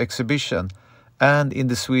during this exhibition, and in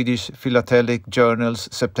the Swedish Philatelic Journal's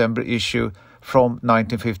September issue from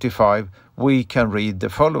 1955, we can read the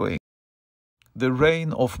following. The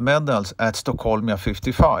reign of medals at Stockholmia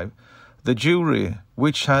 55. The jury,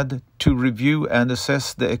 which had to review and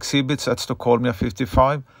assess the exhibits at Stockholmia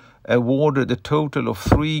 55, awarded a total of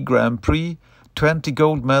 3 Grand Prix, 20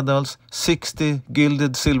 gold medals, 60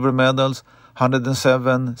 gilded silver medals,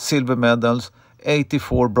 107 silver medals,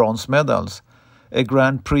 84 bronze medals. A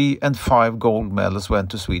Grand Prix and 5 gold medals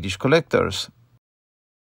went to Swedish collectors.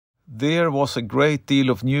 There was a great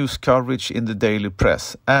deal of news coverage in the daily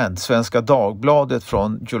press, and Svenska Dagbladet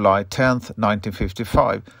from July 10th,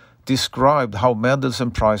 1955, described how medals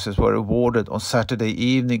and prizes were awarded on Saturday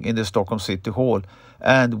evening in the Stockholm City Hall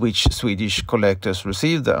and which Swedish collectors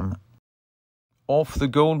received them. Of the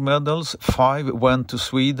gold medals, 5 went to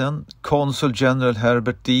Sweden. Consul General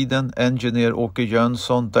Herbert Diden, Engineer Åke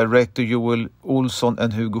Jönsson, Director Joel Olsson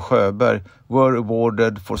and Hugo Sjöberg were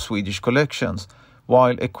awarded for Swedish collections,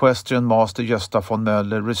 while Equestrian Master Gösta von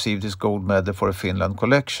Möller received his gold medal for a Finland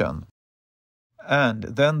collection. And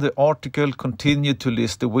then the article continued to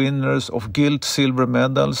list the winners of gilt silver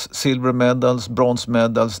medals, bronze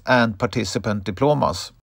medals and participant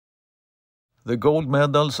diplomas. The gold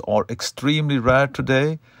medals are extremely rare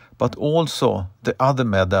today, but also the other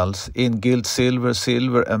medals in gilt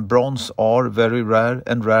silver and bronze are very rare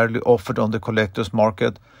and rarely offered on the collector's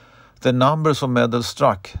market. The numbers of medals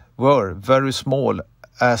struck were very small,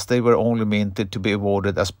 as they were only minted to be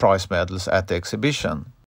awarded as prize medals at the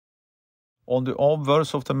exhibition. On the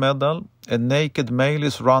obverse of the medal, a naked male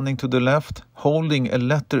is running to the left, holding a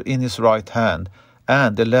letter in his right hand,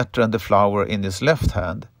 and the letter and the flower in his left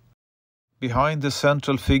hand. Behind the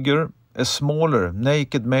central figure, a smaller,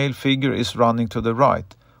 naked male figure is running to the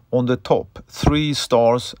right. On the top, 3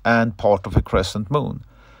 stars and part of a crescent moon.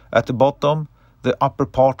 At the bottom, the upper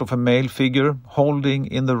part of a male figure holding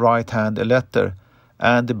in the right hand a letter,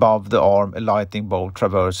 and above the arm a lightning bolt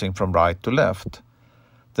traversing from right to left.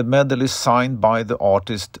 The medal is signed by the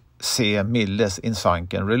artist C. Milles in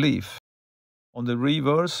sunken relief. On the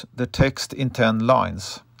reverse, the text in 10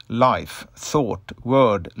 lines. Life, thought,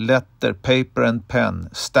 word, letter, paper and pen,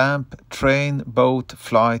 stamp, train, boat,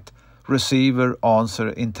 flight, receiver, answer,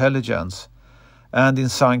 intelligence. And in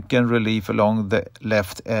sunken relief along the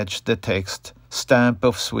left edge the text, Stamp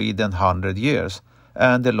of Sweden 100 years,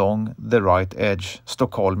 and along the right edge,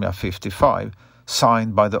 Stockholmia 55,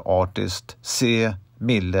 signed by the artist C.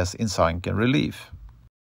 Milles in sunken relief.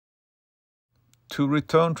 To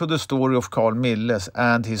return to the story of Carl Milles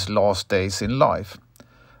and his last days in life.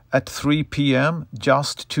 At 3 p.m.,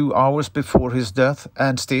 just 2 hours before his death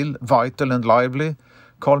and still vital and lively,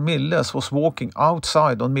 Carl Milles was walking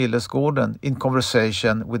outside on Millesgården in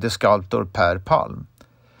conversation with the sculptor Per Palm.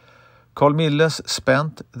 Carl Milles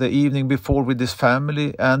spent the evening before with his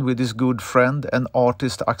family and with his good friend and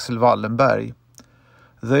artist Axel Wallenberg.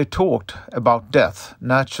 They talked about death,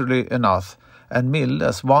 naturally enough, and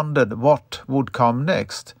Milles wondered what would come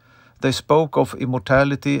next. They spoke of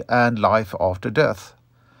immortality and life after death.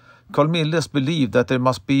 Carl Milles believed that there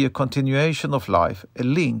must be a continuation of life, a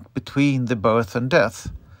link between the birth and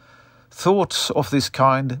death. Thoughts of this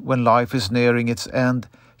kind, when life is nearing its end,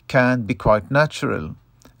 can be quite natural,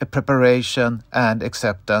 a preparation and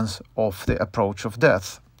acceptance of the approach of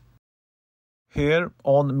death. Here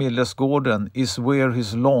on Millesgården is where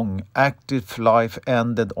his long, active life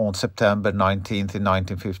ended on September 19th in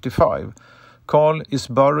 1955. Carl is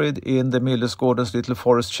buried in the Millesgården's little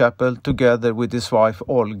forest chapel together with his wife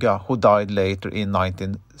Olga, who died later in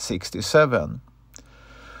 1967.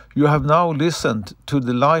 You have now listened to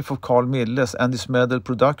the life of Carl Milles and his medal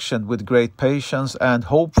production with great patience and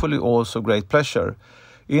hopefully also great pleasure.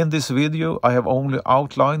 In this video I have only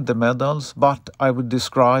outlined the medals, but I will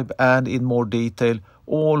describe and in more detail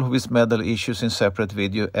all of his medal issues in separate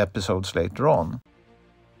video episodes later on.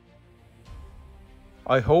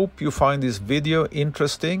 I hope you find this video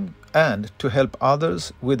interesting, and to help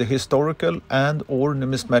others with a historical and or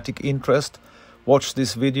numismatic interest watch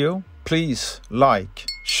this video, please like,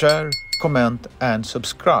 share, comment and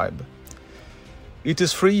subscribe. It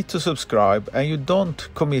is free to subscribe and you don't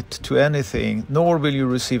commit to anything, nor will you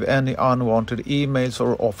receive any unwanted emails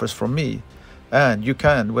or offers from me. And you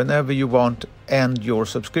can, whenever you want, end your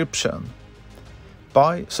subscription.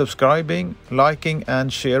 By subscribing, liking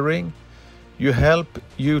and sharing, you help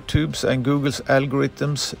YouTube's and Google's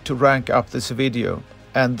algorithms to rank up this video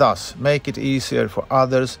and thus make it easier for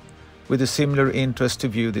others with a similar interest to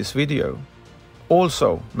view this video.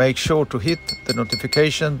 Also, make sure to hit the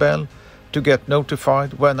notification bell to get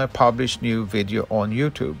notified when I publish new video on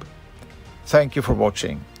YouTube. Thank you for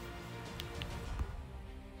watching.